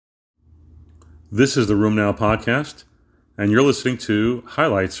This is the Room Now podcast, and you're listening to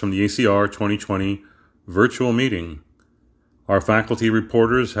highlights from the ACR 2020 virtual meeting. Our faculty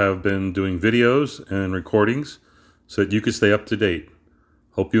reporters have been doing videos and recordings so that you can stay up to date.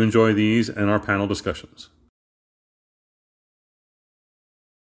 Hope you enjoy these and our panel discussions.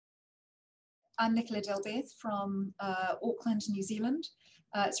 I'm Nicola Delbeth from Auckland, New Zealand.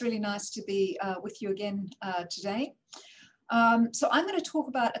 It's really nice to be with you again today. So I'm going to talk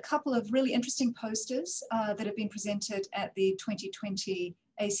about a couple of really interesting posters that have been presented at the 2020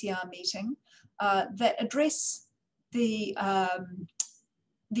 ACR meeting that address the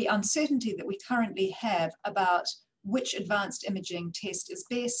uncertainty that we currently have about which advanced imaging test is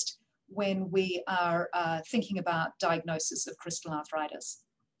best when we are thinking about diagnosis of crystal arthritis.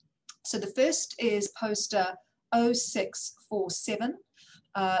 So the first is poster 0647.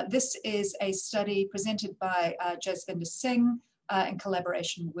 This is a study presented by Jasvinder Singh in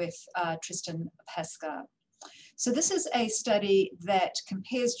collaboration with Tristan Pascar. So this is a study that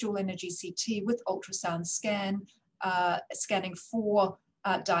compares dual energy CT with ultrasound scanning for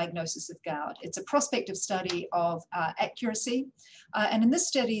diagnosis of gout. It's a prospective study of accuracy. And in this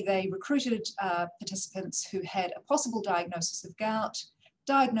study, they recruited participants who had a possible diagnosis of gout,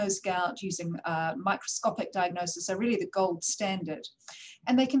 diagnosed gout using microscopic diagnosis, so really the gold standard.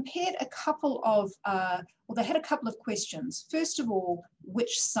 And they compared a couple of, they had a couple of questions. First of all,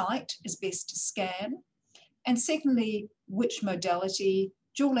 which site is best to scan? And secondly, which modality,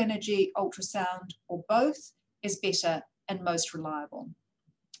 dual energy, ultrasound, or both, is better and most reliable?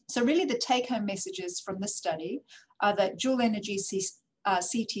 So really the take-home messages from this study are that dual energy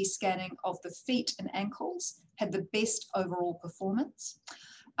CT scanning of the feet and ankles had the best overall performance,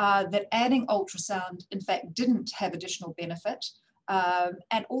 that adding ultrasound, in fact, didn't have additional benefit,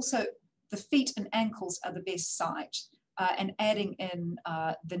 and also the feet and ankles are the best site, and adding in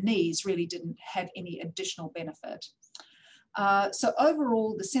the knees really didn't have any additional benefit. So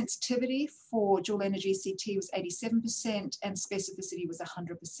overall, the sensitivity for dual energy CT was 87% and specificity was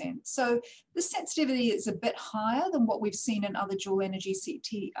 100%. So the sensitivity is a bit higher than what we've seen in other dual energy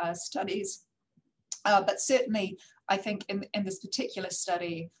CT studies. But certainly, I think in this particular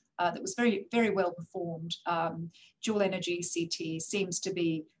study that was very, very well performed, dual energy CT seems to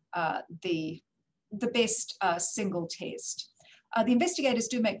be the best single test. The investigators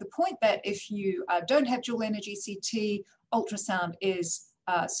do make the point that if you don't have dual energy CT, ultrasound is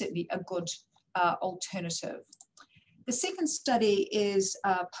certainly a good alternative. The second study is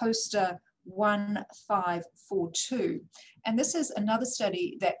poster 1542. And this is another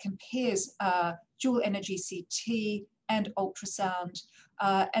study that compares dual energy CT and ultrasound.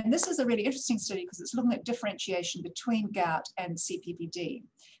 And this is a really interesting study because it's looking at differentiation between gout and CPPD.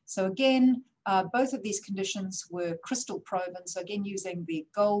 So again, both of these conditions were crystal proven. So again, using the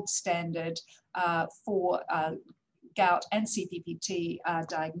gold standard for gout and CPPD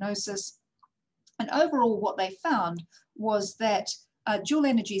diagnosis. And overall, what they found was that dual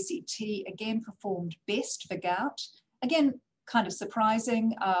energy CT again performed best for gout. Again, kind of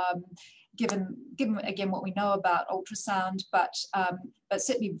surprising, given again what we know about ultrasound, but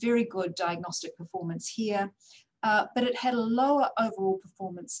certainly very good diagnostic performance here. But it had a lower overall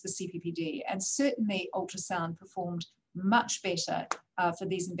performance for CPPD, and certainly ultrasound performed much better for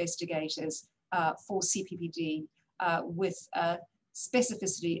these investigators for CPPD with a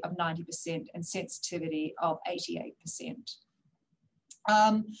specificity of 90% and sensitivity of 88%.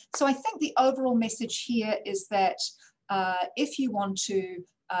 So I think the overall message here is that if you want to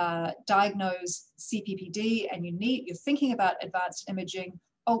diagnose CPPD and you're thinking about advanced imaging,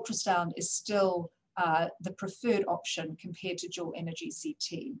 ultrasound is still the preferred option compared to dual energy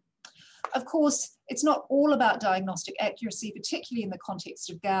CT. Of course, it's not all about diagnostic accuracy, particularly in the context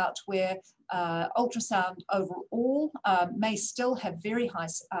of gout, where ultrasound overall may still have very high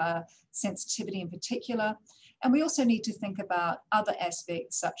sensitivity in particular. And we also need to think about other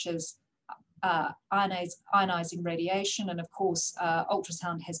aspects such as ionizing radiation, and of course,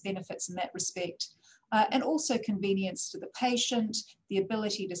 ultrasound has benefits in that respect. And also convenience to the patient, the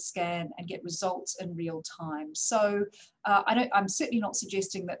ability to scan and get results in real time. So I'm certainly not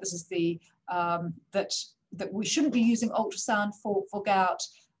suggesting that this is that we shouldn't be using ultrasound for gout,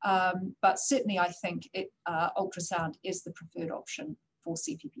 but certainly I think ultrasound is the preferred option for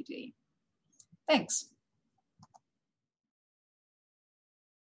CPPD. Thanks.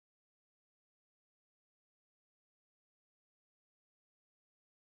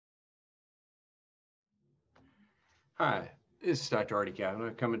 Hi, this is Dr. Artie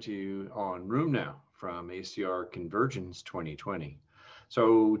Kavanagh coming to you on Room Now from ACR Convergence 2020.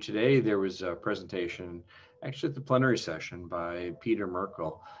 So today there was a presentation, actually at the plenary session by Peter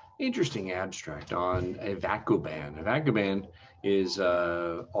Merkel, interesting abstract on Avacopan. Avacopan is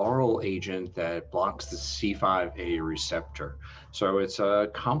an oral agent that blocks the C5a receptor. So it's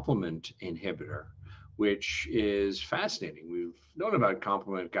a complement inhibitor, which is fascinating. We've known about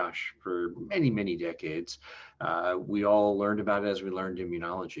complement, gosh, for many, many decades. We all learned about it as we learned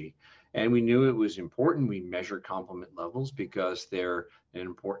immunology. And we knew it was important. We measure complement levels because they're an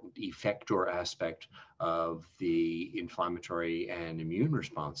important effector aspect of the inflammatory and immune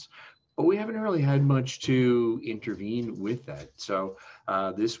response. But we haven't really had much to intervene with that. So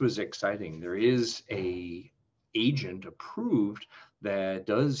this was exciting. There is a agent approved that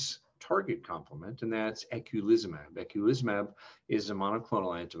does target complement, and that's eculizumab. Eculizumab is a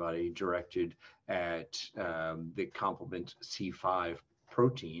monoclonal antibody directed at the complement C5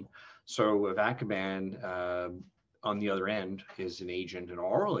 protein. So Avacopan, on the other end, is an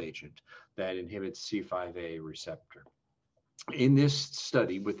oral agent that inhibits C5a receptor. In this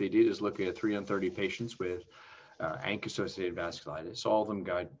study, what they did is look at 330 patients with ANCA-associated vasculitis. All of them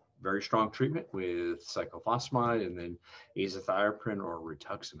got very strong treatment with cyclophosphamide and then azathioprine or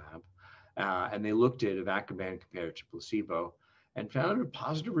rituximab. And they looked at Avacopan compared to placebo and found a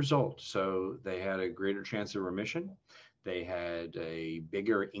positive result. So they had a greater chance of remission. They had a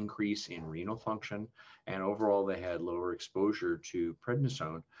bigger increase in renal function, and overall they had lower exposure to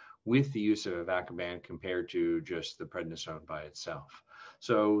prednisone with the use of Avacopan compared to just the prednisone by itself.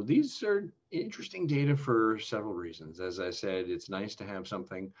 So these are interesting data for several reasons. As I said, it's nice to have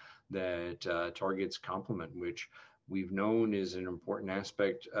something that targets complement, which we've known is an important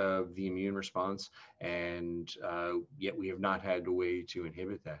aspect of the immune response, and yet we have not had a way to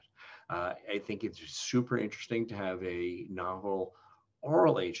inhibit that. I think it's super interesting to have a novel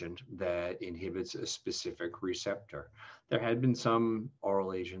oral agent that inhibits a specific receptor. There had been some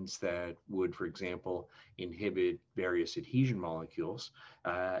oral agents that would, for example, inhibit various adhesion molecules,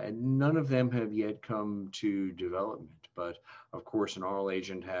 and none of them have yet come to development. But of course, an oral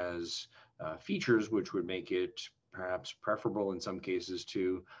agent has features which would make it perhaps preferable in some cases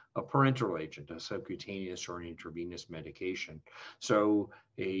to a parenteral agent, a subcutaneous or an intravenous medication. So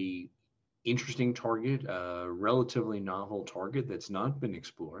a interesting target, a relatively novel target that's not been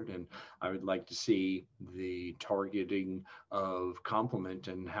explored. And I would like to see the targeting of complement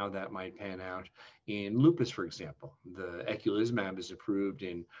and how that might pan out in lupus, for example. The eculizumab is approved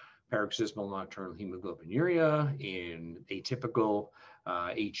in paroxysmal nocturnal hemoglobinuria, in atypical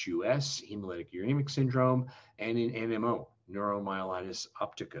HUS, hemolytic uremic syndrome, and in NMO, neuromyelitis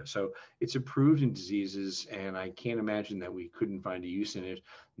optica. So it's approved in diseases, and I can't imagine that we couldn't find a use in it,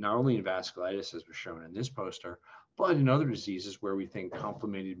 not only in vasculitis, as was shown in this poster, but in other diseases where we think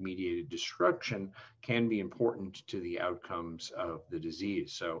complement-mediated destruction can be important to the outcomes of the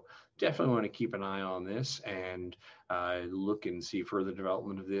disease. So definitely want to keep an eye on this and look and see further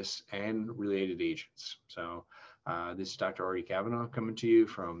development of this and related agents. So this is Dr. Artie Cavanaugh coming to you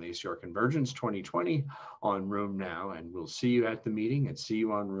from the ACR Convergence 2020 on Room Now, and we'll see you at the meeting and see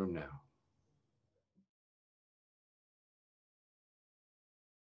you on Room Now.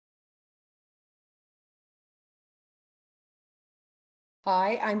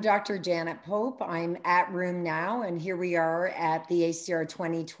 Hi, I'm Dr. Janet Pope. I'm at Room Now, and here we are at the ACR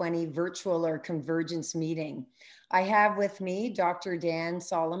 2020 virtual or convergence meeting. I have with me Dr. Dan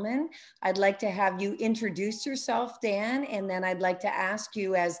Solomon. I'd like to have you introduce yourself, Dan, and then I'd like to ask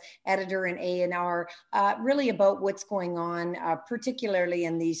you as editor in A&R really about what's going on, particularly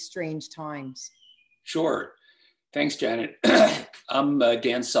in these strange times. Sure. Thanks, Janet. I'm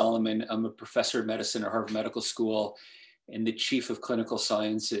Dan Solomon. I'm a professor of medicine at Harvard Medical School and the chief of clinical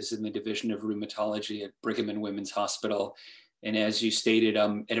sciences in the Division of Rheumatology at Brigham and Women's Hospital. And as you stated,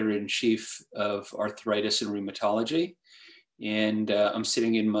 I'm editor-in-chief of Arthritis and Rheumatology. And I'm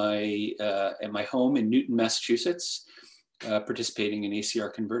sitting in at my home in Newton, Massachusetts, participating in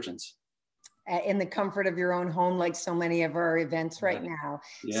ACR Convergence. In the comfort of your own home, like so many of our events right now.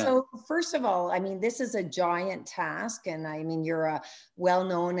 Yeah. So first of all, I mean, this is a giant task, and I mean, you're a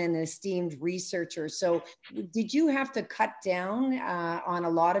well-known and esteemed researcher. So did you have to cut down on a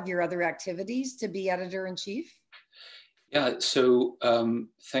lot of your other activities to be editor-in-chief? Yeah, so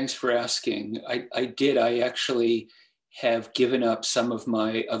thanks for asking. I did. I actually have given up some of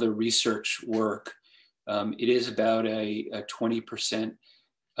my other research work. It is about a 20%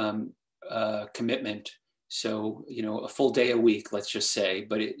 commitment. So, you know, a full day a week, let's just say,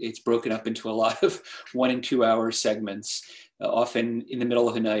 but it's broken up into a lot of 1 and 2 hour segments, often in the middle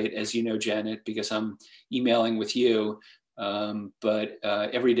of the night, as you know, Janet, because I'm emailing with you. But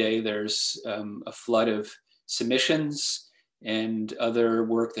every day there's a flood of submissions and other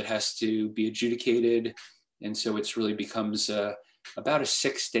work that has to be adjudicated. And so it's really becomes about a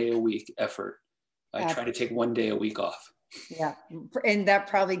 6-day-a-week effort. I try to take 1 day a week off. Yeah, and that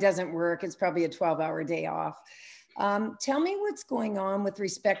probably doesn't work. It's probably a 12-hour day off. Tell me what's going on with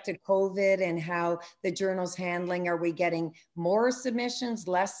respect to COVID and how the journal's handling. Are we getting more submissions,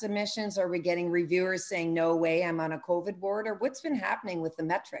 less submissions? Are we getting reviewers saying, no way, I'm on a COVID board? Or what's been happening with the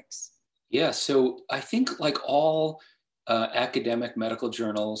metrics? Yeah, so I think like all academic medical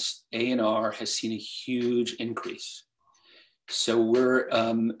journals, A&R has seen a huge increase. So we're,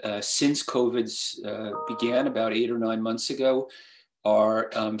 since COVID's began about 8 or 9 months ago, our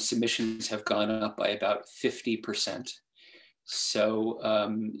submissions have gone up by about 50%. So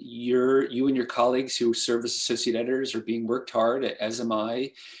you and your colleagues who serve as associate editors are being worked hard, as am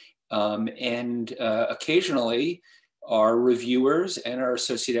I. And occasionally our reviewers and our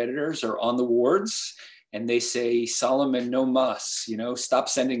associate editors are on the wards and they say, Solomon, no mas, stop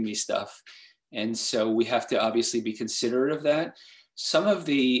sending me stuff. And so we have to obviously be considerate of that. Some of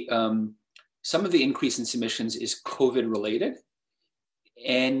the increase in submissions is COVID related.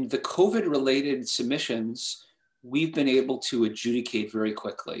 And the COVID related submissions, we've been able to adjudicate very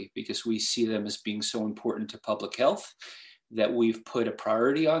quickly because we see them as being so important to public health that we've put a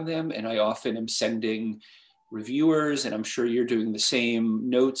priority on them. And I often am sending reviewers, and I'm sure you're doing the same,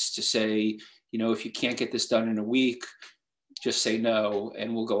 notes to say, if you can't get this done in a week, just say no,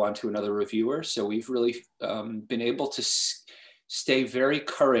 and we'll go on to another reviewer. So we've really been able to stay very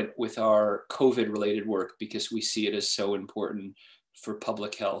current with our COVID-related work because we see it as so important for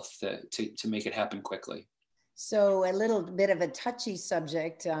public health to make it happen quickly. So a little bit of a touchy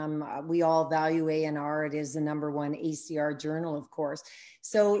subject. We all value A&R. It is the #1 ACR journal, of course.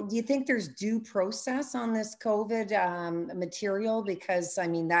 So do you think there's due process on this COVID material? Because I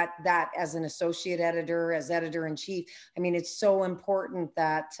mean, that as an associate editor, as editor-in-chief, I mean, it's so important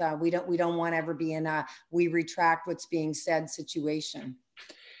that we don't want to ever be in a we retract what's being said situation.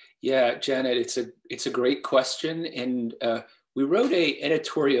 Yeah, Janet, it's a great question. And we wrote an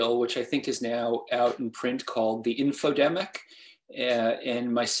editorial, which I think is now out in print, called The Infodemic.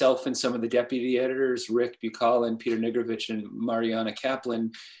 And myself and some of the deputy editors, Rick Buchalin, Peter Nigrovich, and Mariana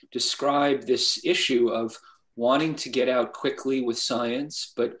Kaplan, describe this issue of wanting to get out quickly with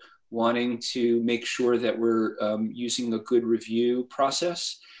science, but wanting to make sure that we're using a good review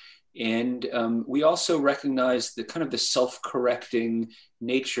process. And we also recognize the kind of the self-correcting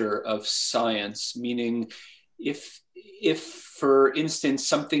nature of science, meaning if for instance,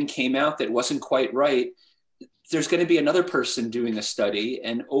 something came out that wasn't quite right, there's going to be another person doing a study,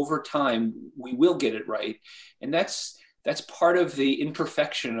 and over time we will get it right. And that's part of the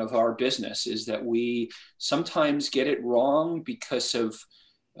imperfection of our business, is that we sometimes get it wrong because of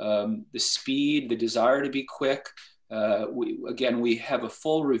the speed, the desire to be quick. We have a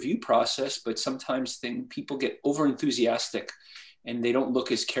full review process, but sometimes people get over enthusiastic and they don't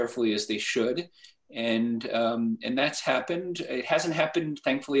look as carefully as they should. And that's happened. It hasn't happened,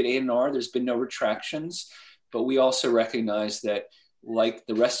 thankfully, at A&R. There's been no retractions, but we also recognize that, like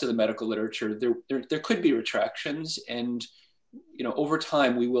the rest of the medical literature, there could be retractions, and over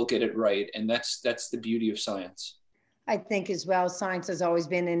time we will get it right. And that's the beauty of science. I think as well, science has always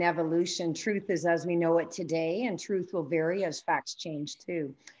been in evolution. Truth is as we know it today, and truth will vary as facts change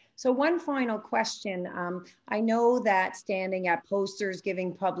too. So one final question. I know that standing at posters,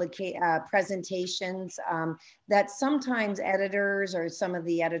 giving public presentations, that sometimes editors or some of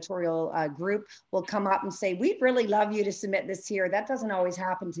the editorial group will come up and say, we'd really love you to submit this here. That doesn't always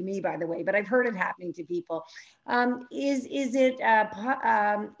happen to me, by the way, but I've heard it happening to people. Is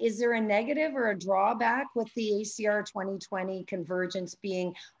there a negative or a drawback with the ACR 2020 convergence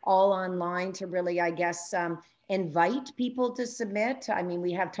being all online to really, I guess, invite people to submit? I mean,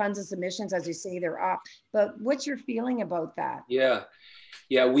 we have tons of submissions, as you say, they're up, but what's your feeling about that? Yeah,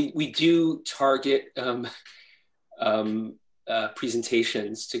 we do target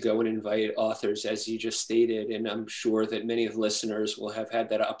presentations to go and invite authors, as you just stated, and I'm sure that many of the listeners will have had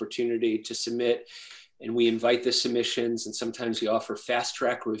that opportunity to submit. And we invite the submissions, and sometimes we offer fast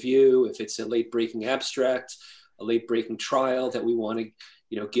track review if it's a late breaking abstract, a late breaking trial that we want to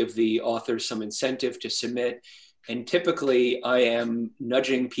give the author some incentive to submit. And typically I am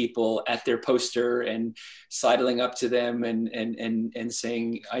nudging people at their poster and sidling up to them and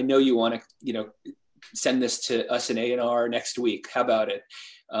saying, I know you want to, send this to us in A&R next week. How about it?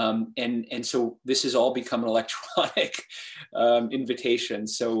 And so this has all become an electronic invitation.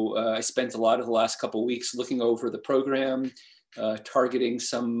 So I spent a lot of the last couple of weeks looking over the program, targeting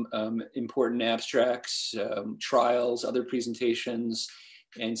some important abstracts, trials, other presentations,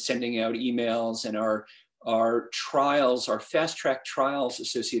 and sending out emails. And our trials, our fast track trials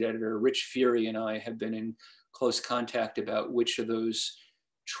associate editor, Rich Fury, and I have been in close contact about which of those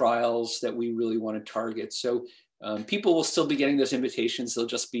trials that we really want to target. So people will still be getting those invitations. They'll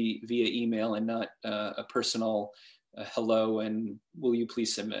just be via email and not a personal hello and will you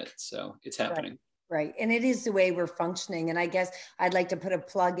please submit. So it's happening. Right. And it is the way we're functioning. And I guess I'd like to put a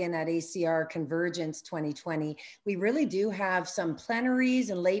plug in at ACR Convergence 2020. We really do have some plenaries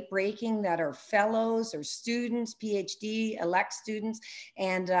and late breaking that are fellows or students, PhD, elect students.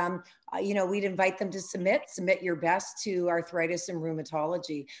 And, we'd invite them to submit your best to arthritis and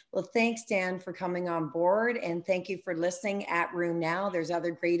rheumatology. Well, thanks, Dan, for coming on board. And thank you for listening at Room Now. There's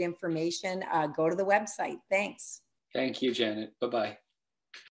other great information. Go to the website. Thanks. Thank you, Janet. Bye-bye.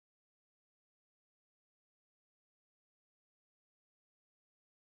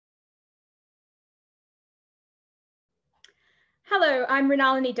 Hello, I'm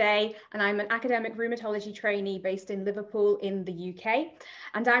Rinalini Day, and I'm an academic rheumatology trainee based in Liverpool in the UK,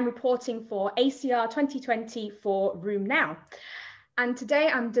 and I'm reporting for ACR 2020 for Room Now. And today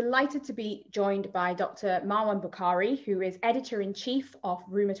I'm delighted to be joined by Dr. Marwan Bukhari, who is Editor-in-Chief of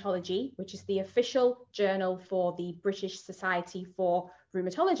Rheumatology, which is the official journal for the British Society for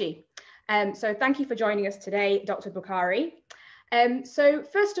Rheumatology. So thank you for joining us today, Dr. Bukhari. So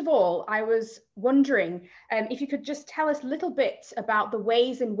first of all, I was wondering if you could just tell us a little bit about the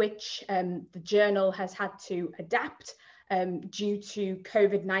ways in which the journal has had to adapt due to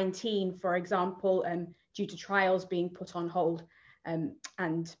COVID-19, for example, due to trials being put on hold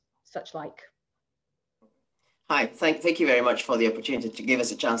and such like. Hi, thank you very much for the opportunity to give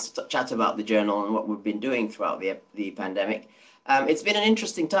us a chance to chat about the journal and what we've been doing throughout the pandemic. It's been an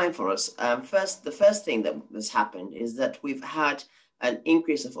interesting time for us. The first thing that has happened is that we've had an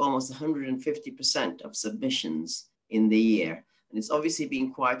increase of almost 150% of submissions in the year. And it's obviously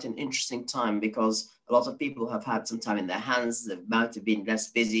been quite an interesting time because a lot of people have had some time in their hands. They might have been less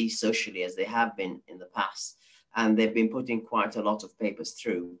busy socially as they have been in the past. And they've been putting quite a lot of papers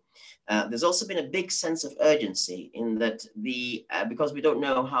through. There's also been a big sense of urgency in that because we don't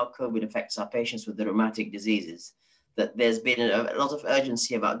know how COVID affects our patients with the rheumatic diseases, that there's been a lot of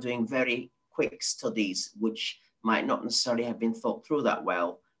urgency about doing very quick studies, which might not necessarily have been thought through that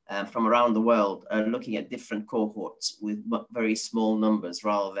well from around the world, looking at different cohorts with very small numbers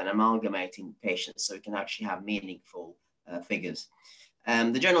rather than amalgamating patients so we can actually have meaningful figures.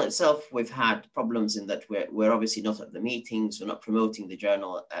 The journal itself, we've had problems in that we're obviously not at the meetings, we're not promoting the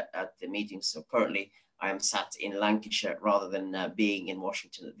journal at the meetings. So currently I am sat in Lancashire rather than being in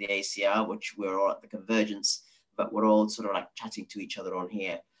Washington at the ACR, which we're all at the Convergence, but we're all sort of like chatting to each other on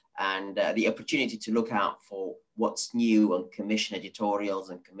here. And the opportunity to look out for what's new on commission editorials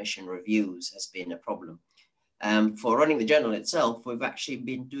and commission reviews has been a problem. For running the journal itself, we've actually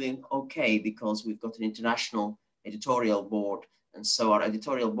been doing okay because we've got an international editorial board. And so our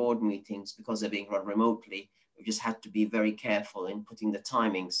editorial board meetings, because they're being run remotely, we just had to be very careful in putting the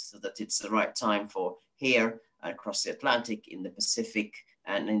timings so that it's the right time for here, across the Atlantic, in the Pacific,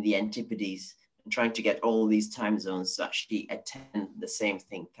 and in the Antipodes. And trying to get all these time zones to actually attend the same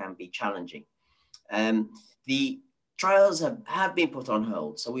thing can be challenging. The trials have been put on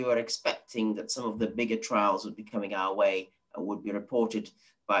hold. So we were expecting that some of the bigger trials would be coming our way and would be reported.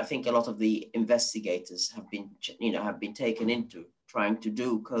 But I think a lot of the investigators have been taken into trying to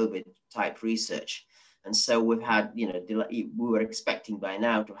do COVID type research. And so we've had, we were expecting by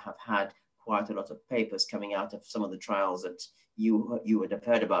now to have had quite a lot of papers coming out of some of the trials that you would have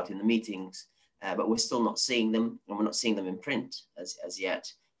heard about in the meetings. But we're still not seeing them, and we're not seeing them in print as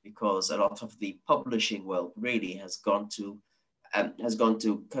yet, because a lot of the publishing world really has gone to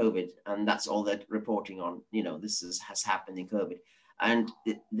COVID, and that's all they're reporting on. This has happened in COVID, and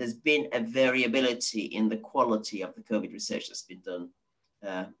there's been a variability in the quality of the COVID research that's been done,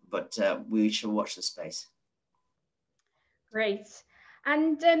 but we shall watch the space. Great,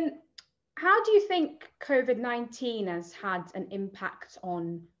 and how do you think COVID-19 has had an impact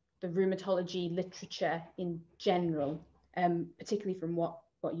on the rheumatology literature in general, particularly from what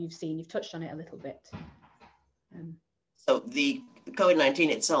you've seen? You've touched on it a little bit. So the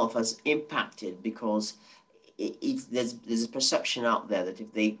COVID-19 itself has impacted because there's a perception out there that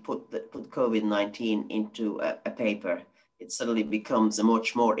if they put COVID-19 into a paper, it suddenly becomes a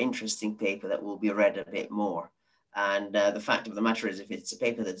much more interesting paper that will be read a bit more. And the fact of the matter is, if it's a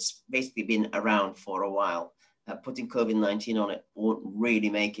paper that's basically been around for a while, putting COVID-19 on it won't really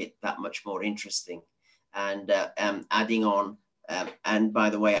make it that much more interesting. And adding on, and by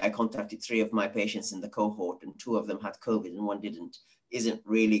the way, I contacted 3 of my patients in the cohort, and 2 of them had COVID and 1 didn't, isn't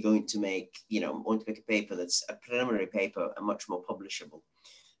really going to make, a paper that's a preliminary paper and much more publishable.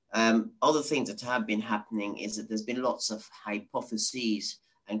 Other things that have been happening is that there's been lots of hypotheses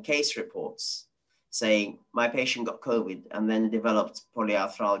and case reports. saying my patient got COVID and then developed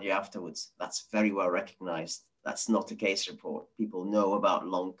polyarthralgia afterwards. That's very well recognized. That's not a case report. People know about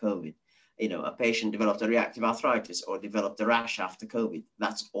long COVID. You know, a patient developed a reactive arthritis or developed a rash after COVID.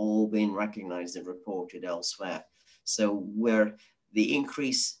 That's all been recognized and reported elsewhere. So where the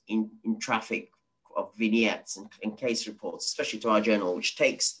increase in traffic of vignettes and case reports, especially to our journal, which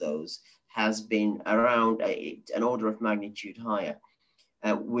takes those, has been around an order of magnitude higher.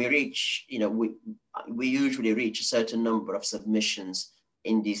 We reach, you know, we usually reach a certain number of submissions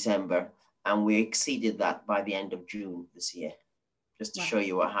in December, and we exceeded that by the end of June this year, just to show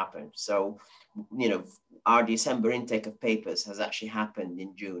you what happened. So, you know, our December intake of papers has actually happened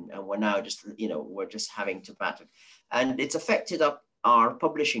in June, and we're now just, you know, we're just having to battle. And it's affected our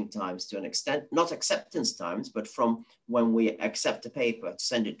publishing times to an extent, not acceptance times, but from when we accept a paper to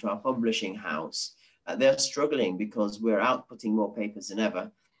send it to our publishing house. They're struggling because we're outputting more papers than ever.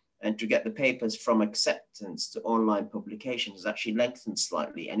 And to get the papers from acceptance to online publication has actually lengthened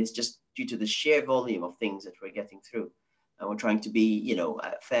slightly. And it's just due to the sheer volume of things that we're getting through. And we're trying to be, you know,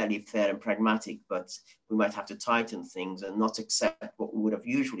 fairly fair and pragmatic, but we might have to tighten things and not accept what we would have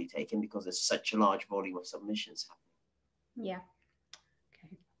usually taken because there's such a large volume of submissions happening. Yeah.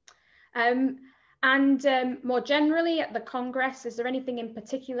 Okay. And more generally at the Congress, is there anything in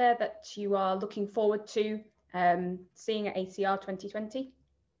particular that you are looking forward to seeing at ACR 2020?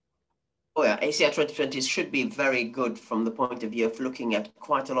 Oh yeah, ACR 2020 should be very good from the point of view of looking at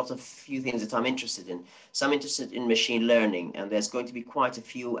quite a lot of few things that I'm interested in. So I'm interested in machine learning, and there's going to be quite a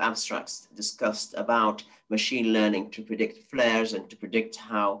few abstracts discussed about machine learning to predict flares and to predict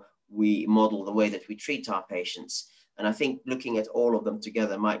how we model the way that we treat our patients. And I think looking at all of them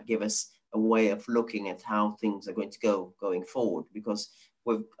together might give us a way of looking at how things are going to go going forward, because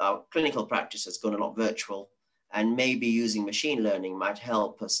our clinical practice has gone a lot virtual, and maybe using machine learning might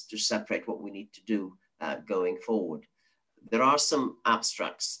help us to separate what we need to do going forward. There are some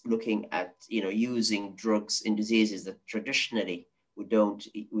abstracts looking at, you know, using drugs in diseases that traditionally we don't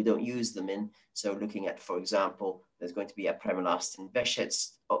use them in. So looking at, for example, there's going to be apremilast in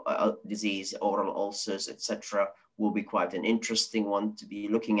Behçet's disease, oral ulcers, etc. will be quite an interesting one to be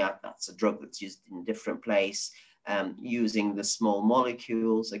looking at. That's a drug that's used in a different place. Using the small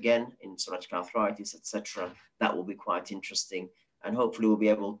molecules, again, in psoriatic arthritis, etc. That will be quite interesting. And hopefully we'll be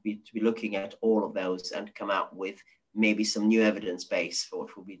able to be looking at all of those and come out with maybe some new evidence base for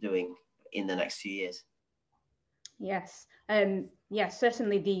what we'll be doing in the next few years. Yes. Yes,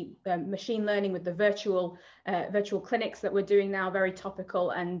 certainly the machine learning with the virtual clinics that we're doing now, very topical.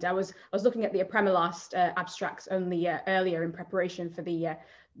 And I was looking at the apremilast abstracts only earlier in preparation for the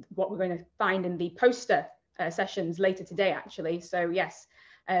what we're going to find in the poster sessions later today, actually. So yes,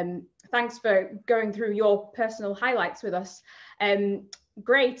 thanks for going through your personal highlights with us.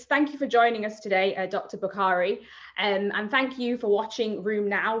 Great, thank you for joining us today, Dr. Bukhari, and thank you for watching Room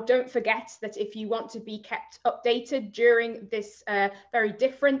Now. Don't forget that if you want to be kept updated during this very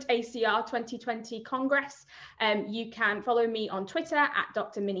different ACR 2020 Congress, you can follow me on Twitter at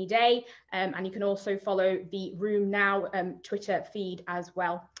Dr. Minnie Day, and you can also follow the Room Now Twitter feed as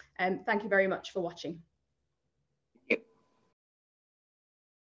well. Thank you very much for watching.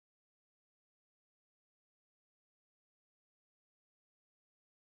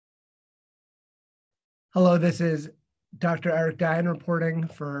 Hello, this is Dr. Eric Dian reporting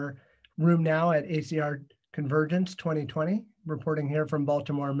for Room Now at ACR Convergence 2020, reporting here from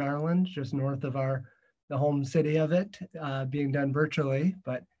Baltimore, Maryland, just north of the home city of it, being done virtually,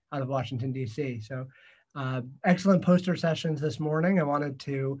 but out of Washington, DC. So excellent poster sessions this morning. I wanted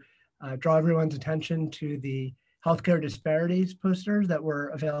to draw everyone's attention to the healthcare disparities posters that were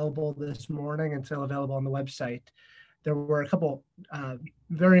available this morning and still available on the website. There were a couple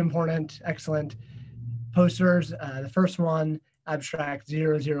very important, excellent posters. The first one, abstract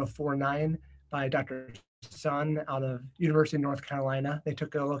 0049 by Dr. Sun out of University of North Carolina. They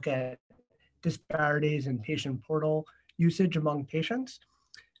took a look at disparities in patient portal usage among patients.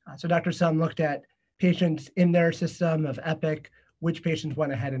 So Dr. Sun looked at patients in their system of Epic, which patients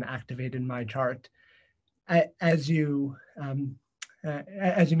went ahead and activated MyChart. As you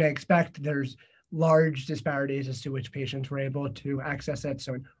may expect, there's large disparities as to which patients were able to access it.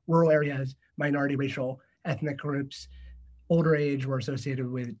 So in rural areas, minority, racial, ethnic groups, older age were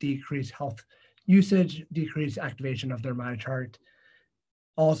associated with decreased health usage, decreased activation of their MyChart.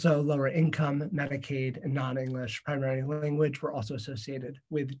 Also, lower income, Medicaid, and non-English primary language were also associated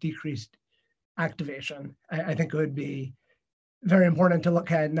with decreased activation. I think it would be very important to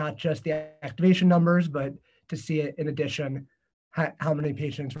look at not just the activation numbers, but to see it in addition, how many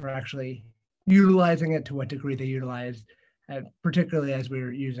patients were actually utilizing it, to what degree they utilized, particularly as we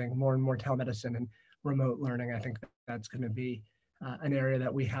were using more and more telemedicine and remote learning. I think that's going to be an area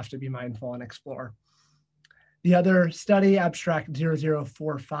that we have to be mindful and explore. The other study, Abstract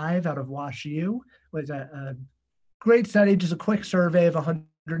 0045 out of WashU, was a great study, just a quick survey of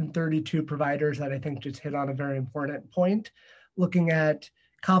 132 providers that I think just hit on a very important point, looking at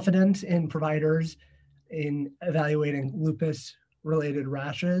confidence in providers in evaluating lupus-related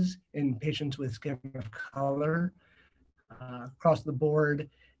rashes in patients with skin of color. Across the board,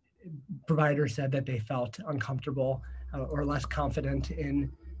 providers said that they felt uncomfortable or less confident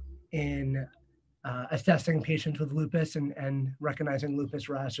in assessing patients with lupus and recognizing lupus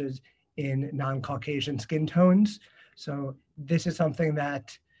rashes in non-Caucasian skin tones. So this is something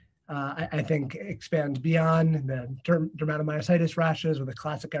that I think expands beyond the dermatomyositis rashes or the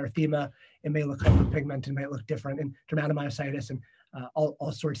classic erythema. It may look hyperpigmented, it might look different in dermatomyositis, and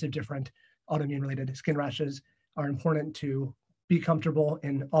all sorts of different autoimmune-related skin rashes are important to be comfortable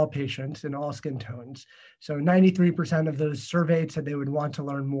in all patients in all skin tones. So 93% of those surveyed said they would want to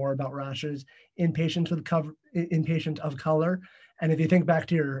learn more about rashes in patients of color. And if you think back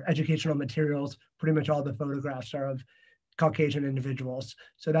to your educational materials, pretty much all the photographs are of Caucasian individuals.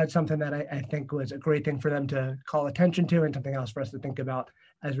 So that's something that I think was a great thing for them to call attention to, and something else for us to think about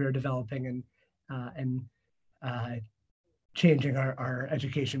as we were developing and changing our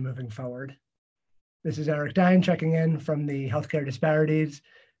education moving forward. This is Eric Dine checking in from the Healthcare Disparities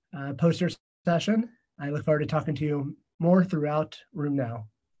poster session. I look forward to talking to you more throughout Room Now.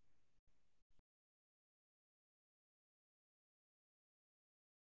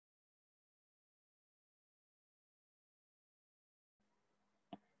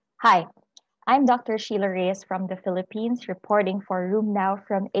 Hi, I'm Dr. Sheila Reyes from the Philippines, reporting for Room Now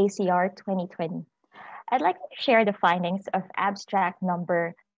from ACR 2020. I'd like to share the findings of abstract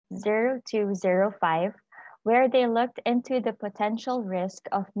number 0205, where they looked into the potential risk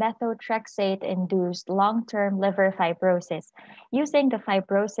of methotrexate-induced long-term liver fibrosis using the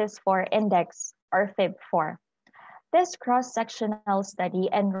Fibrosis-4 Index, or FIB-4. This cross-sectional study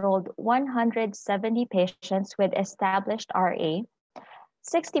enrolled 170 patients with established RA.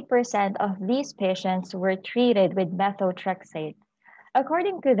 60% of these patients were treated with methotrexate.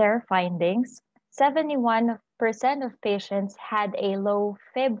 According to their findings, 71% of patients had a low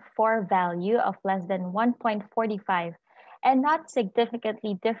FIB-4 value of less than 1.45 and not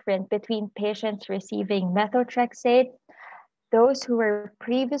significantly different between patients receiving methotrexate, those who were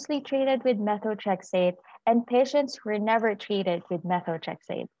previously treated with methotrexate, and patients who were never treated with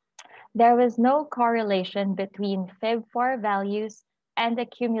methotrexate. There was no correlation between FIB-4 values and the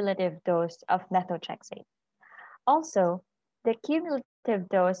cumulative dose of methotrexate. Also, the cumulative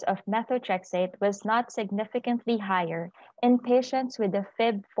dose of methotrexate was not significantly higher in patients with a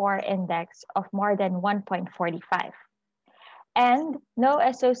FIB-4 index of more than 1.45. And no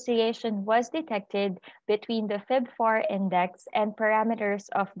association was detected between the FIB-4 index and parameters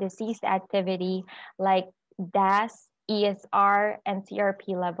of disease activity like DAS, ESR, and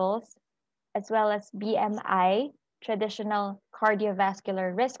CRP levels, as well as BMI, traditional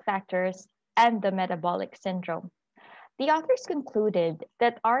cardiovascular risk factors, and the metabolic syndrome. The authors concluded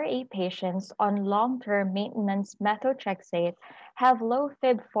that RA patients on long-term maintenance methotrexate have low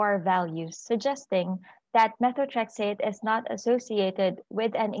FIB-4 values, suggesting that methotrexate is not associated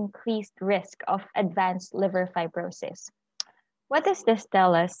with an increased risk of advanced liver fibrosis. What does this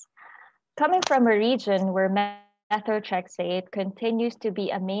tell us? Coming from a region where methotrexate continues to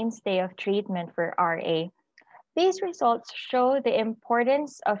be a mainstay of treatment for RA, these results show the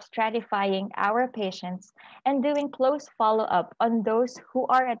importance of stratifying our patients and doing close follow-up on those who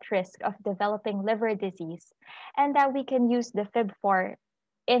are at risk of developing liver disease, and that we can use the FIB-4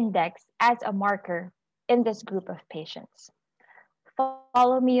 index as a marker in this group of patients.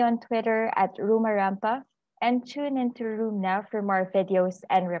 Follow me on Twitter at Rumarampa and tune into Room Now for more videos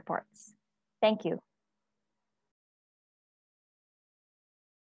and reports. Thank you.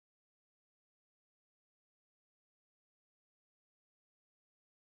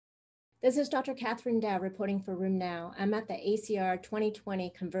 This is Dr. Catherine Dow reporting for Room Now. I'm at the ACR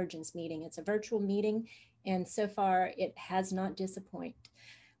 2020 Convergence meeting. It's a virtual meeting, and so far it has not disappointed.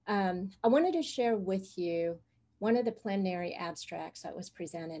 I wanted to share with you one of the plenary abstracts that was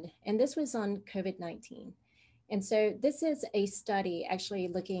presented, and this was on COVID-19. And so this is a study actually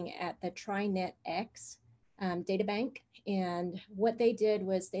looking at the TriNetX data bank. And what they did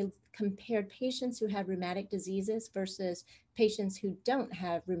was they compared patients who had rheumatic diseases versus patients who don't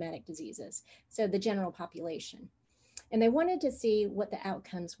have rheumatic diseases, so the general population. And they wanted to see what the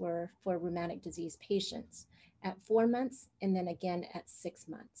outcomes were for rheumatic disease patients at 4 months and then again at 6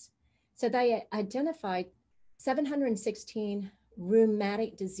 months. So they identified 716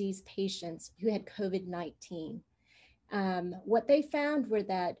 rheumatic disease patients who had COVID-19. What they found were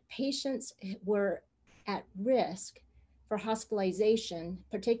that patients were at risk for hospitalization,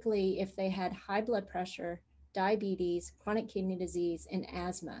 particularly if they had high blood pressure, diabetes, chronic kidney disease, and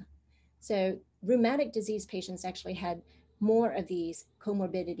asthma. So rheumatic disease patients actually had more of these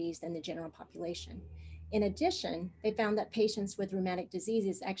comorbidities than the general population. In addition, they found that patients with rheumatic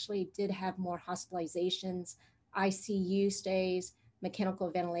diseases actually did have more hospitalizations, ICU stays, mechanical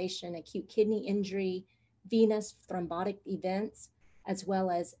ventilation, acute kidney injury, venous thrombotic events, as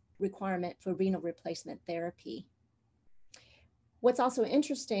well as requirement for renal replacement therapy. What's also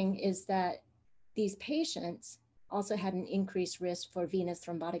interesting is that these patients also had an increased risk for venous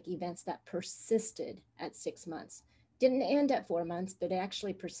thrombotic events that persisted at 6 months. Didn't end at 4 months, but it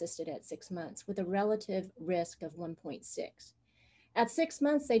actually persisted at 6 months with a relative risk of 1.6. At 6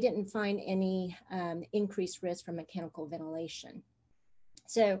 months, they didn't find any increased risk from mechanical ventilation.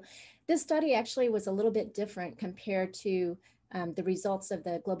 So this study actually was a little bit different compared to the results of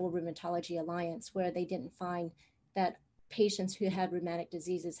the Global Rheumatology Alliance, where they didn't find that patients who had rheumatic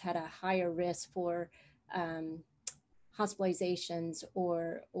diseases had a higher risk for hospitalizations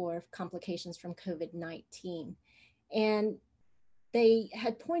or complications from COVID-19. And they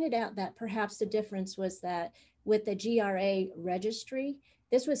had pointed out that perhaps the difference was that with the GRA registry,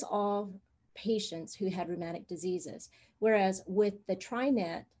 this was all patients who had rheumatic diseases, whereas with the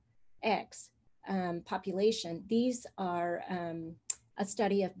TriNet X population, these are a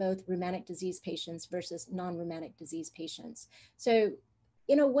study of both rheumatic disease patients versus non-rheumatic disease patients. So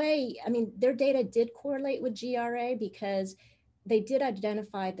in a way, I mean, their data did correlate with GRA because they did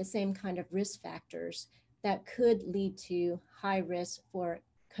identify the same kind of risk factors that could lead to high risk for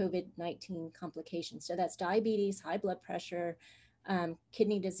COVID-19 complications. So that's diabetes, high blood pressure,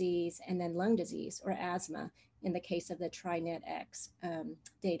 kidney disease, and then lung disease or asthma in the case of the TriNet X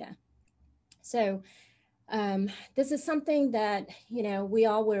data. So this is something that, you know, we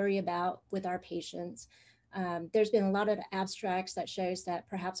all worry about with our patients. There's been a lot of abstracts that shows that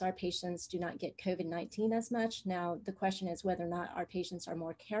perhaps our patients do not get COVID-19 as much. Now, the question is whether or not our patients are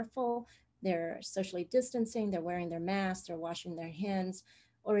more careful, they're socially distancing, they're wearing their masks, they're washing their hands,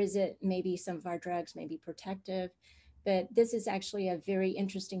 or is it maybe some of our drugs may be protective? But this is actually a very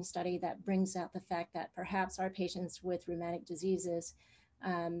interesting study that brings out the fact that perhaps our patients with rheumatic diseases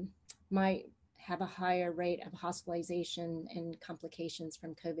might have a higher rate of hospitalization and complications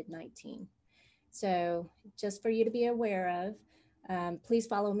from COVID-19. So just for you to be aware of, please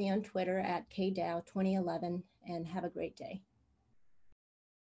follow me on Twitter at KDow2011 and have a great day.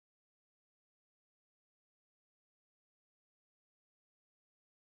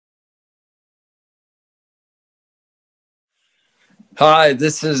 Hi,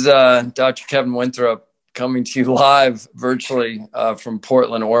 this is Dr. Kevin Winthrop coming to you live virtually from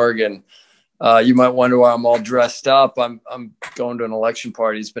Portland, Oregon. You might wonder why I'm all dressed up. I'm going to an election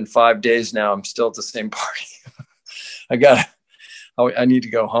party. It's been 5 days now. I'm still at the same party. I need to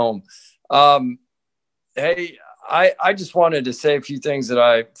go home. Hey, I just wanted to say a few things that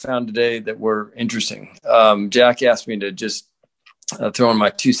I found today that were interesting. Jack asked me to just throw in my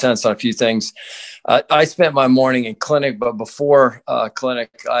 2 cents on a few things. I spent my morning in clinic, but before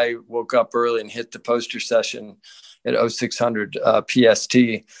clinic, I woke up early and hit the poster session at 0600 PST.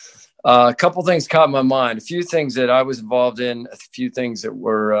 A couple things caught my mind, a few things that I was involved in, a few things that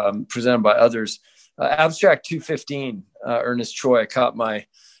were presented by others. Abstract 215, Ernest Choi, caught my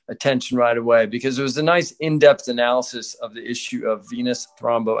attention right away because it was a nice in-depth analysis of the issue of venous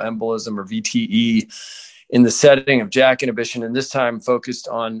thromboembolism or VTE in the setting of JAK inhibition, and this time focused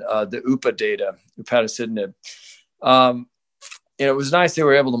on the UPA data, upadacitinib. It was nice they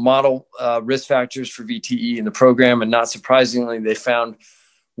were able to model risk factors for VTE in the program, and not surprisingly, they found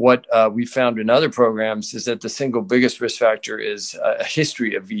what we found in other programs is that the single biggest risk factor is a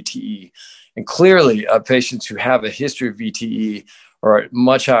history of VTE. And clearly, patients who have a history of VTE are at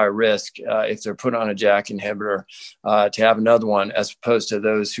much higher risk if they're put on a JAK inhibitor to have another one, as opposed to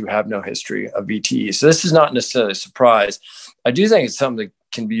those who have no history of VTE. So this is not necessarily a surprise. I do think it's something that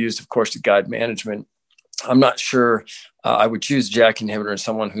can be used, of course, to guide management. I'm not sure I would choose a JAK inhibitor in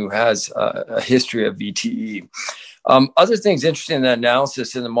someone who has a history of VTE. Other things interesting in that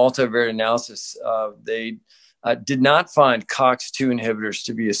analysis, in the multivariate analysis, they did not find COX-2 inhibitors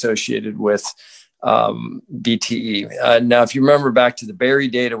to be associated with VTE. Now, if you remember back to the Berry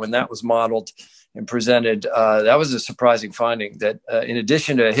data, when that was modeled and presented, that was a surprising finding that in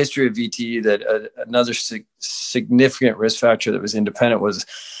addition to a history of VTE, that another significant risk factor that was independent was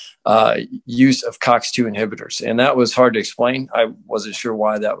use of COX-2 inhibitors. And that was hard to explain. I wasn't sure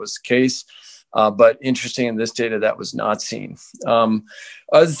why that was the case. But interesting in this data, that was not seen.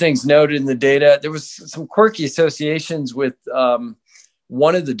 Other things noted in the data, there was some quirky associations with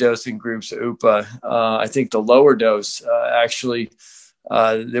one of the dosing groups, UPA. I think the lower dose actually,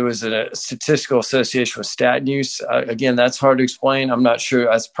 there was a statistical association with statin use. Again, that's hard to explain. I'm not sure.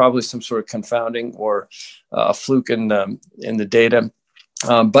 That's probably some sort of confounding or a fluke in the data.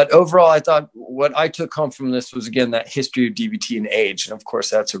 But overall, I thought what I took home from this was, again, that history of DVT and age. And of course,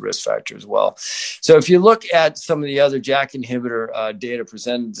 that's a risk factor as well. So if you look at some of the other JAK inhibitor data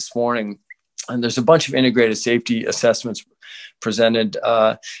presented this morning, and there's a bunch of integrated safety assessments presented.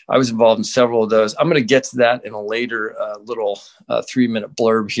 I was involved in several of those. I'm going to get to that in a later little 3-minute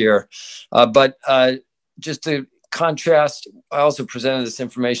blurb here. But just to contrast, I also presented this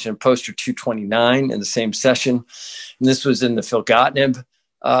information in poster 229 in the same session. And this was in the filgotinib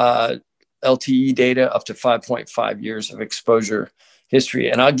LTE data up to 5.5 years of exposure history.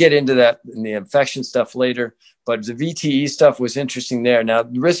 And I'll get into that in the infection stuff later. But the VTE stuff was interesting there. Now,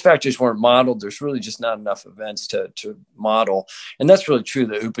 the risk factors weren't modeled. There's really just not enough events to model. And that's really true of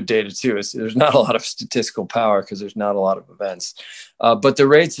the UPA data, too. There's not a lot of statistical power because there's not a lot of events. But the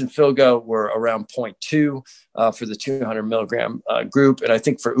rates in Filgo were around 0.2 for the 200 milligram group. And I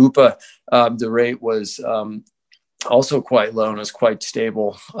think for UPA, the rate was also quite low and was quite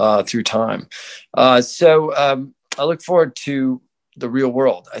stable through time. So I look forward to the real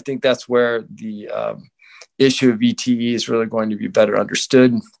world. I think that's where the issue of VTE is really going to be better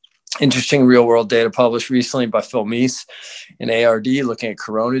understood. Interesting real world data published recently by Phil Meese in ARD looking at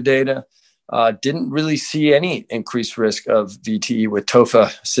corona data. Didn't really see any increased risk of VTE with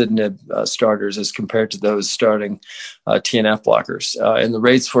tofacitinib starters as compared to those starting TNF blockers. And the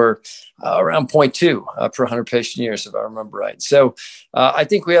rates were around 0.2 per 100 patient years, if I remember right. So I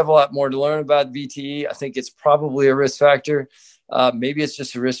think we have a lot more to learn about VTE. I think it's probably a risk factor. Maybe it's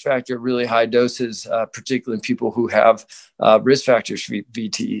just a risk factor at really high doses, particularly in people who have risk factors for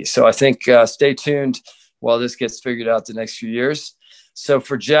VTE. So I think stay tuned while this gets figured out the next few years. So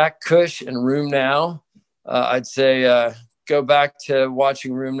for Jack Cush and RheumNow, I'd say go back to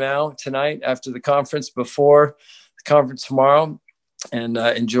watching RheumNow tonight after the conference, before the conference tomorrow, and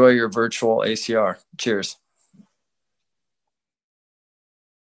enjoy your virtual ACR. Cheers.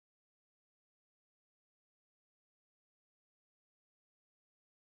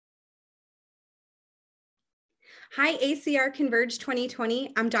 Hi, ACR Converge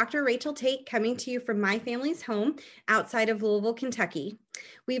 2020. I'm Dr. Rachel Tate, coming to you from my family's home outside of Louisville, Kentucky.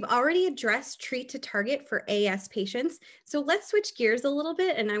 We've already addressed treat to target for AS patients, so let's switch gears a little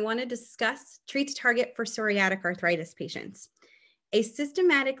bit, and I want to discuss treat to target for psoriatic arthritis patients. A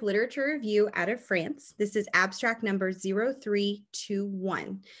systematic literature review out of France, this is abstract number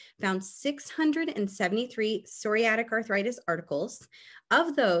 0321, found 673 psoriatic arthritis articles.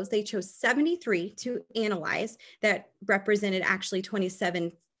 Of those, they chose 73 to analyze that represented actually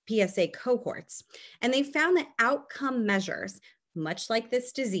 27 PSA cohorts. And they found that outcome measures, much like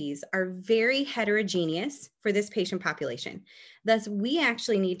this disease, are very heterogeneous for this patient population. Thus, we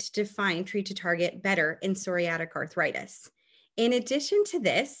actually need to define treat to target better in psoriatic arthritis. In addition to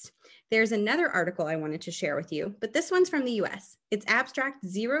this, there's another article I wanted to share with you, but this one's from the US. It's abstract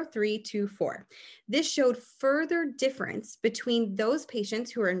 0324. This showed further difference between those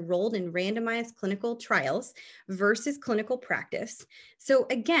patients who are enrolled in randomized clinical trials versus clinical practice. So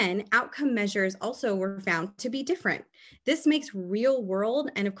again, outcome measures also were found to be different. This makes real world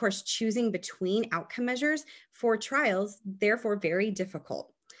and of course choosing between outcome measures for trials therefore very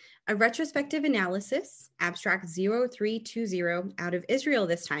difficult. A retrospective analysis, abstract 0320 out of Israel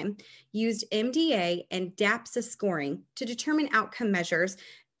this time, used MDA and DAPSA scoring to determine outcome measures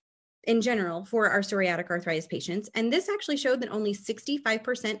in general for our psoriatic arthritis patients. And this actually showed that only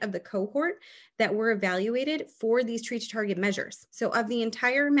 65% of the cohort that were evaluated for these treat to target measures. So of the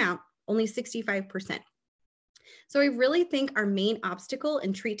entire amount, only 65%. So I really think our main obstacle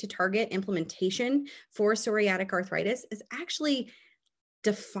in treat to target implementation for psoriatic arthritis is actually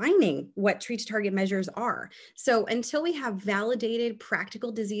defining what treat to target measures are. So until we have validated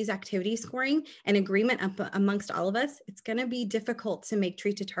practical disease activity scoring and agreement amongst all of us, it's going to be difficult to make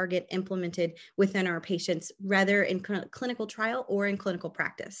treat to target implemented within our patients, rather in clinical trial or in clinical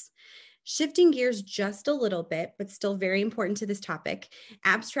practice. Shifting gears just a little bit, but still very important to this topic,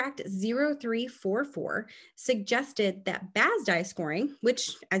 abstract 0344 suggested that BASDAI scoring,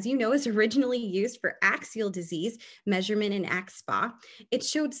 which as you know is originally used for axial disease measurement in AxSpA, it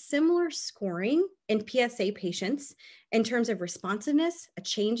showed similar scoring in PSA patients in terms of responsiveness, a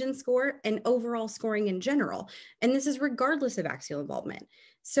change in score, and overall scoring in general. And this is regardless of axial involvement.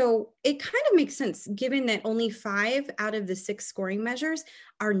 So it kind of makes sense given that only 5 out of the 6 scoring measures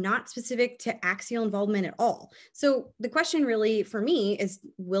are not specific to axial involvement at all. So the question really for me is,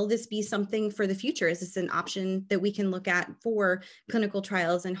 will this be something for the future? Is this an option that we can look at for clinical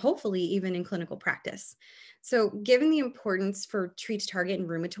trials and hopefully even in clinical practice? So given the importance for treat to target and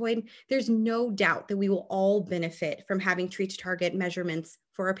rheumatoid, there's no doubt that we will all benefit from having treat to target measurements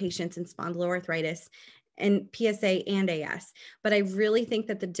for our patients in spondyloarthritis and PSA and AS. But I really think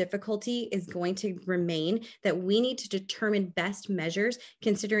that the difficulty is going to remain that we need to determine best measures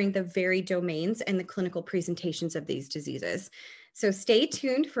considering the varied domains and the clinical presentations of these diseases. So stay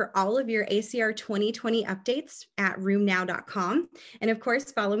tuned for all of your ACR 2020 updates at rheumnow.com. And of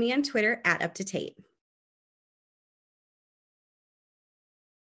course, follow me on Twitter at UpToTate.